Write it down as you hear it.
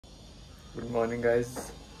Good morning,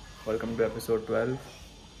 guys. Welcome to episode 12.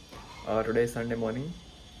 Today is Sunday morning.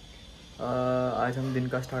 आज हम दिन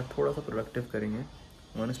का स्टार्ट थोड़ा सा प्रोडक्टिव करेंगे.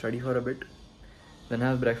 I'm gonna study for a bit, then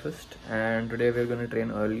have breakfast, and today we're gonna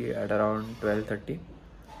train early at around 12:30.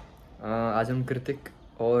 आज हम कृतिक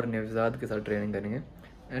और निवजाद के साथ ट्रेनिंग करेंगे.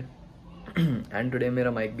 And today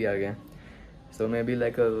मेरा माइक भी आ गया, so maybe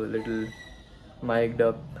like a little mic'd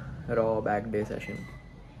up raw back day session.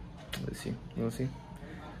 We'll see.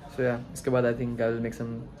 So yeah, इसके बाद I think I will make some.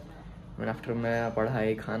 And after मैं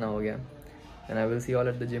पढ़ाई खाना हो गया, and I will see you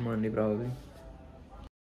all at the gym only probably.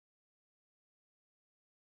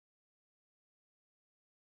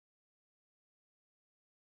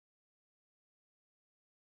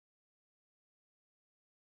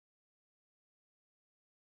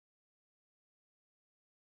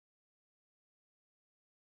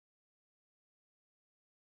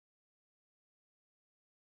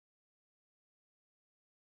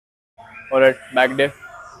 Alright, back day.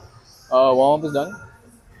 Warm up is done.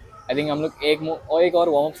 I think हम लोग एक और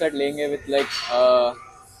warm up set लेंगे with like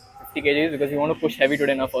 50 kgs because we want to push heavy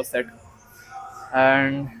today in our first set.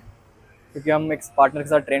 And क्योंकि हम एक partner के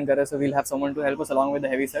साथ train कर रहे हैं, so we'll have someone to help us along with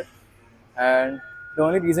the heavy set. And the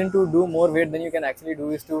only reason to do more weight than you can actually do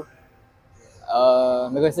is to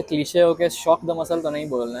मेरे को ऐसे cliche हो के shock the muscle तो नहीं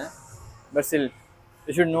बोलना है, but still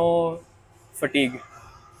you should know fatigue.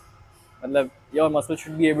 मतलब your muscle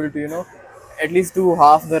should be able to at least do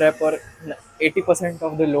half the rep or 80%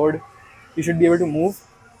 of the load. You should be able to move,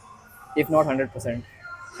 if not 100%.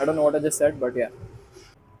 I don't know what I just said, but yeah.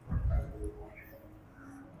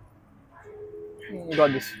 You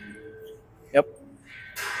got this. Yep.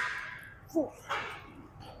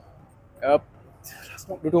 Yep.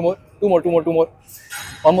 Do two more. Two more. Two more. Two more.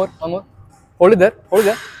 One more. One more. Hold it there. Hold it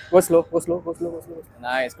there. Go slow. Go slow. Go slow. Go slow.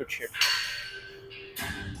 Nice. Good shit.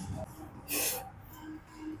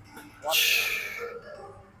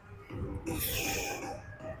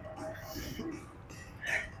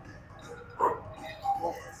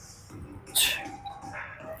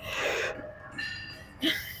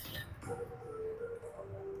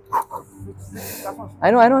 I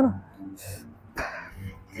know. I know. I know.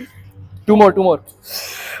 Two more. Two more.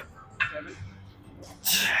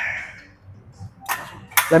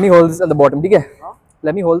 Let me hold this at the bottom. Okay?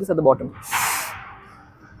 Let me hold this at the bottom.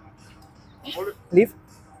 Leave.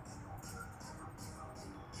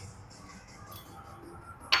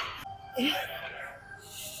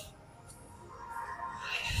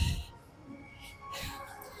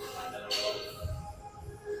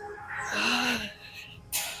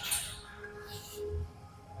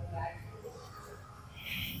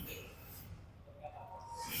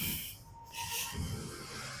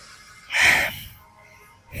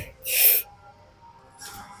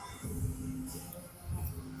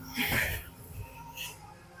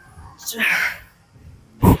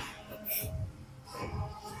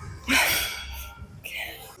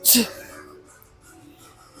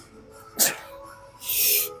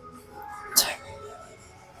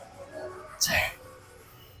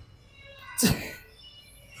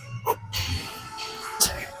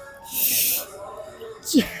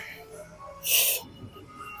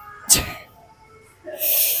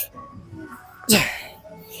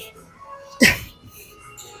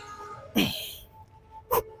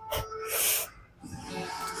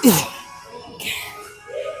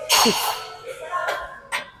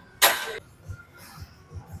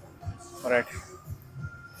 Alright,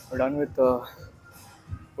 we're done with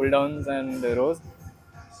pull downs and rows.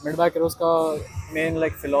 Mid back rows ka main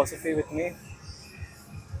like philosophy with me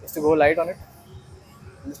is to go light on it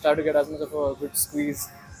and just try to get as much of a good squeeze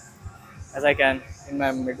as I can in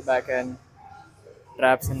my mid back and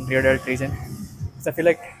traps and rear delt region. So I feel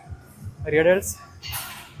like rear delts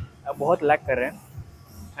बहुत lack कर रहे हैं,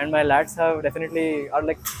 and my lats have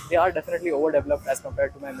definitely overdeveloped as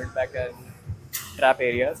compared to my mid back and trap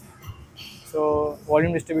areas. So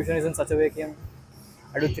volume distribution is in such a way that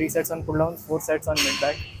I do 3 sets on pull downs, 4 sets on mid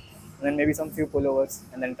back, and then maybe some few pullovers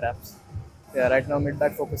and then traps. Yeah, right now mid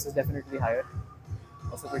back focus is definitely higher.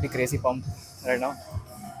 Also pretty crazy pump right now,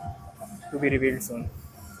 to be revealed soon.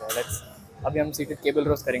 So let's. अभी हम seated cable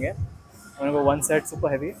rows करेंगे. I'm gonna go one set super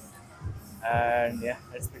heavy, and yeah,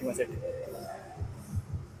 that's pretty much it.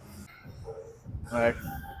 Alright,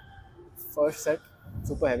 first set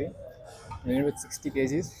super heavy. Doing it with 60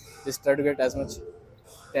 kgs. Just try to get as much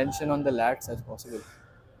tension on the lats as possible.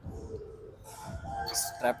 Just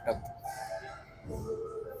strapped up.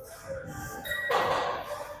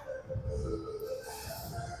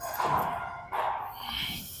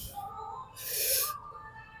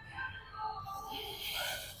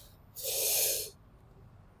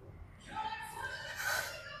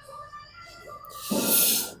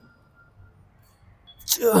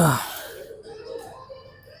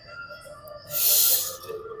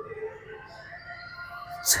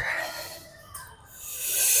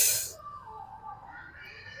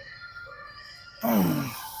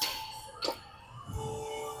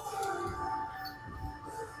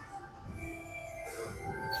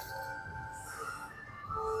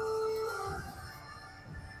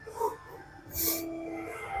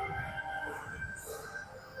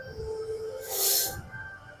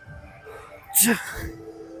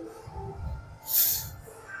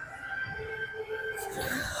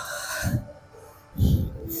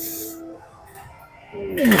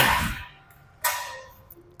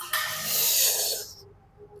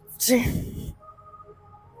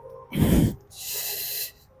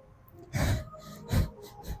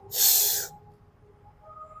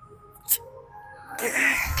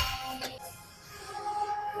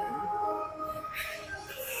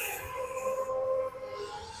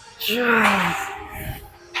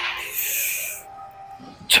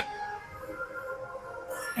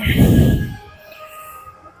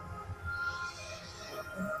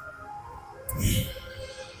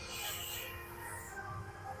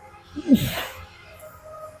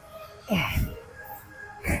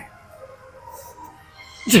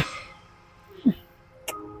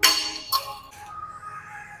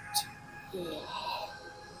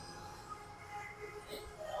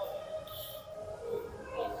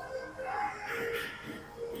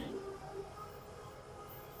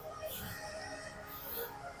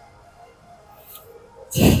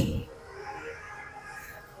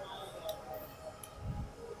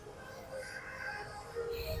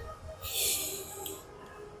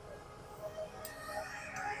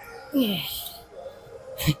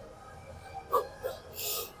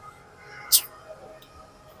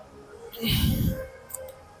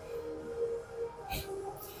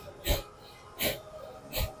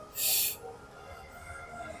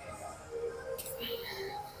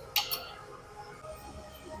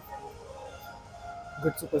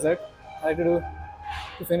 Good superset. I like to do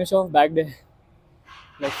to finish off back day,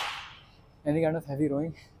 like any kind of heavy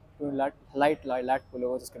rowing, to light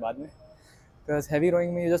pullovers उसके बाद में. Because heavy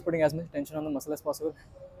rowing में you're just putting as much tension on the muscle as possible,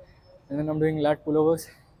 and then I'm doing lat pullovers.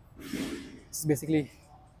 It's basically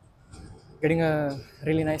getting a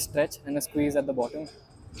really nice stretch and a squeeze at the bottom.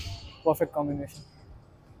 Perfect combination.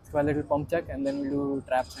 So a little pump check, and then we'll do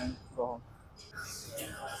traps and go home.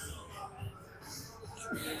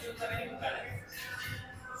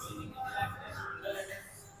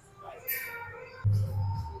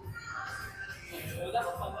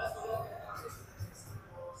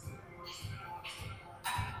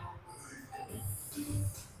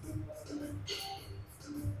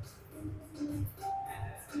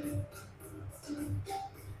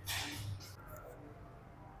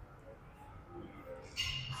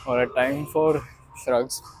 Alright, time for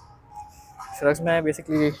shrugs. Shrugs में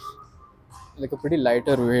basically like a pretty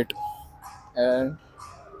lighter weight and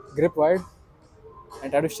grip wide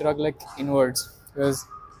and try to shrug like inwards, because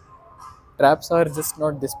traps are just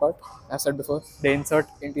not this part. As I said before, they insert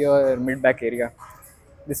into your mid back area.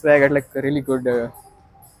 This way I get like a really good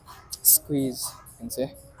squeeze, you can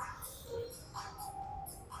say.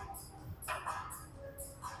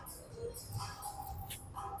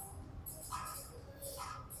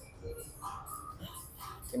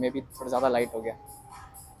 Okay, maybe थोड़ा ज़्यादा light हो गया.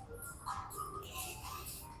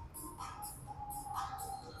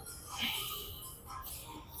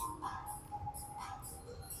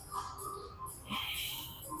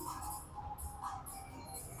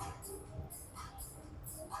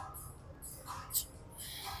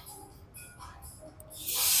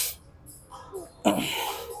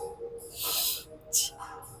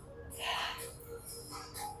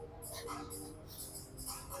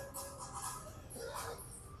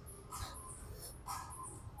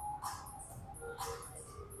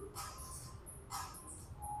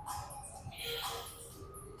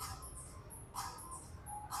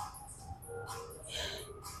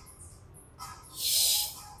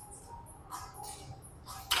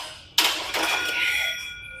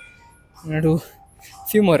 I'm gonna do a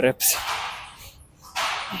few more reps.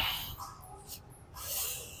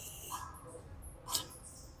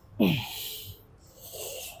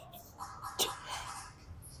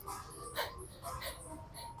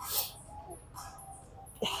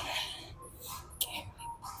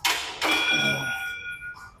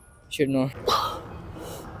 Should know.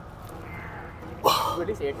 What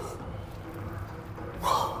is it?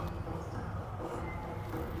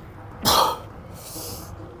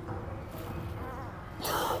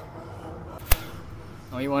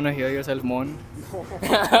 Now you wanna hear yourself moan?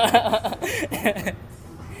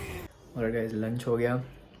 और guys lunch हो गया,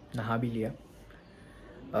 नहा भी लिया.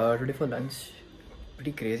 Today for lunch,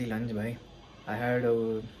 pretty crazy lunch भाई. I had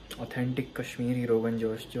authentic Kashmiri Rogan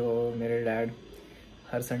Josh जो मेरे dad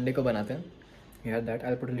हर Sunday को बनाते हैं. He had that.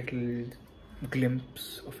 I'll put a little glimpse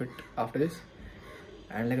of it after this,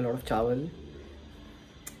 and like a lot of chawal.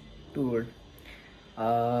 Too good.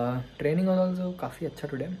 Training was also काफ़ी अच्छा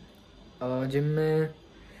today. Gym में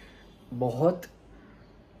बहुत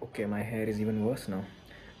okay, my hair is even worse now.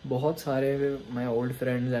 बहुत सारे my old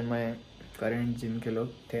friends and my current gym के लोग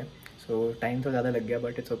थे. So time तो ज़्यादा लग गया,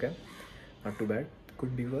 but it's okay. Not too bad.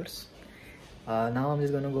 Could be worse. Now I'm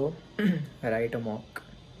just gonna go write a mock.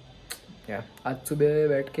 Yeah. आज सुबह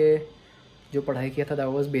बैठ के जो पढ़ाई किया था,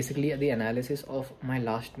 that was basically the analysis of my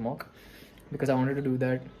last mock, because I wanted to do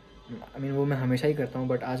that. I mean वो मैं हमेशा ही करता हूँ,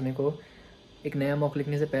 but आज मेरे को एक नया मॉक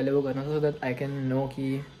लिखने से पहले वो करना था, so that I can know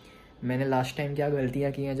कि मैंने लास्ट टाइम क्या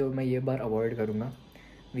गलतियाँ की हैं जो मैं ये बार अवॉइड करूँगा.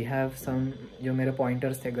 वी हैव सम जो मेरे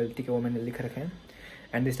पॉइंटर्स थे गलती के, वो मैंने लिख रखे हैं,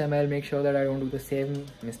 and this time I will make sure that I don't do the same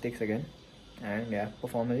mistakes again and या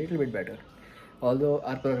perform a little bit better. Although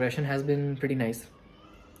our progression has been pretty nice.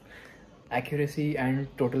 Accuracy and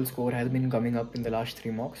total score has been coming up in the last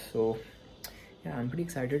 3 mocks, so yeah, I'm pretty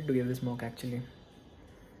excited to give this mock actually.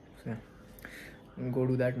 So yeah, go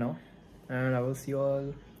do that now and I will see you all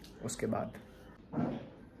uske baad.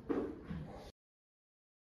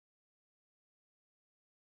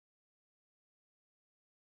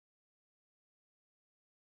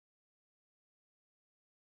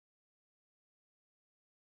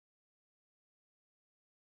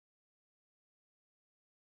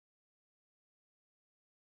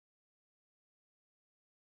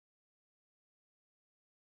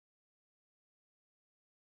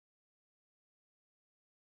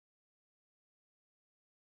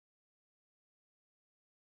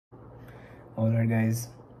 Alright guys,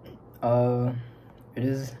 it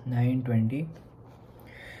is 9:20.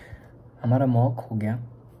 हमारा mock हो गया.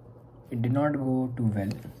 It did not go too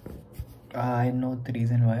well. I know the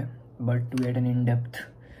reason why, but to get an in-depth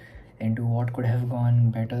into what could have gone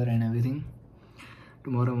better and everything,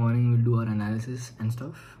 tomorrow morning we'll do our analysis and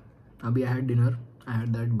stuff. अभी I had dinner. I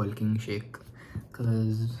had that bulking shake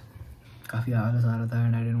because काफ़ी आलस आ रहा था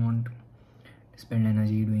and I didn't want to spend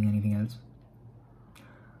energy doing anything else.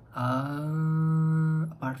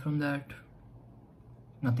 Apart from that,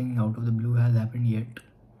 nothing out of the blue has happened yet.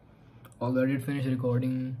 Although I did finish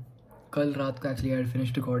recording कल रात को, actually I had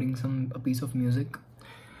finished recording a piece of music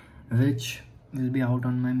which will be out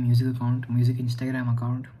on my music Instagram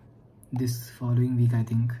account this following week, I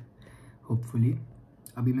think, hopefully.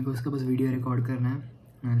 अभी मेरे को उसका बस video record करना है.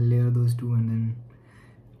 I'll layer those two and then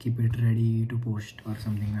keep it ready to post or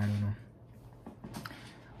something, I don't know.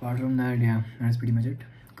 Apart from that, yeah, that's pretty much it.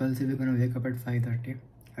 कल से we're gonna wake up at 5:30.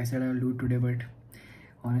 I said I will do it today, but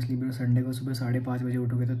honestly bro, Sunday को सुबह 5:30 बजे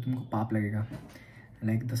उठोगे तो तुमको पाप लगेगा.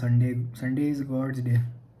 Like the Sunday is God's day.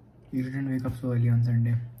 You shouldn't wake up so early on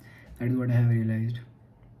Sunday. That is what I have realized.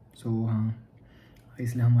 So हाँ,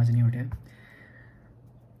 इसलिए हम आज नहीं उठे.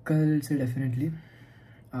 कल से definitely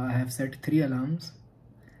I have set 3 alarms: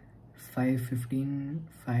 5:15,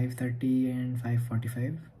 5:30 and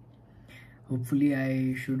 5:45. Hopefully I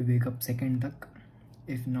should wake up second तक.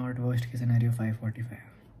 If not, worst case scenario 5:45.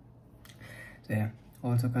 So yeah,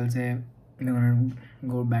 also कल से I'm gonna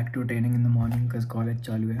go back to training in the morning because college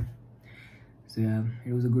चालू है. So yeah,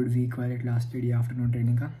 it was a good week while it lasted, ये afternoon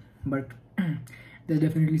training का. But there's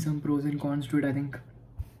definitely some pros and cons to it, I think.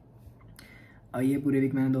 ये पूरे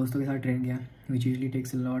week मैंने दोस्तों के साथ ट्रेन किया, which usually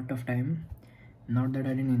takes a lot of time. Not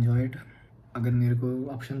that I didn't enjoy it. अगर मेरे को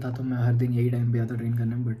ऑप्शन था तो मैं हर दिन यही टाइम पे आता ट्रेन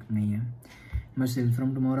करने, बट नहीं है. But still,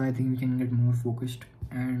 from tomorrow I think we can get more focused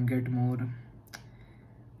and get more.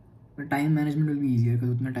 The time management will be easier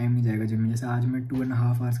because उतना टाइम नहीं जाएगा जिम में. जैसे आज मैं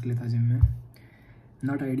 2.5 hours के लिए था जिम में.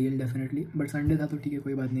 Not ideal definitely, but Sunday था तो ठीक है,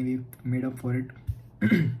 कोई बात नहीं. We made up for it.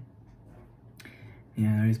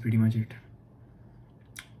 Yeah, that is pretty much it.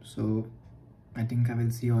 So I think I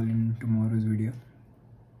will see you all in tomorrow's video.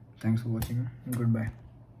 Thanks for watching. Goodbye.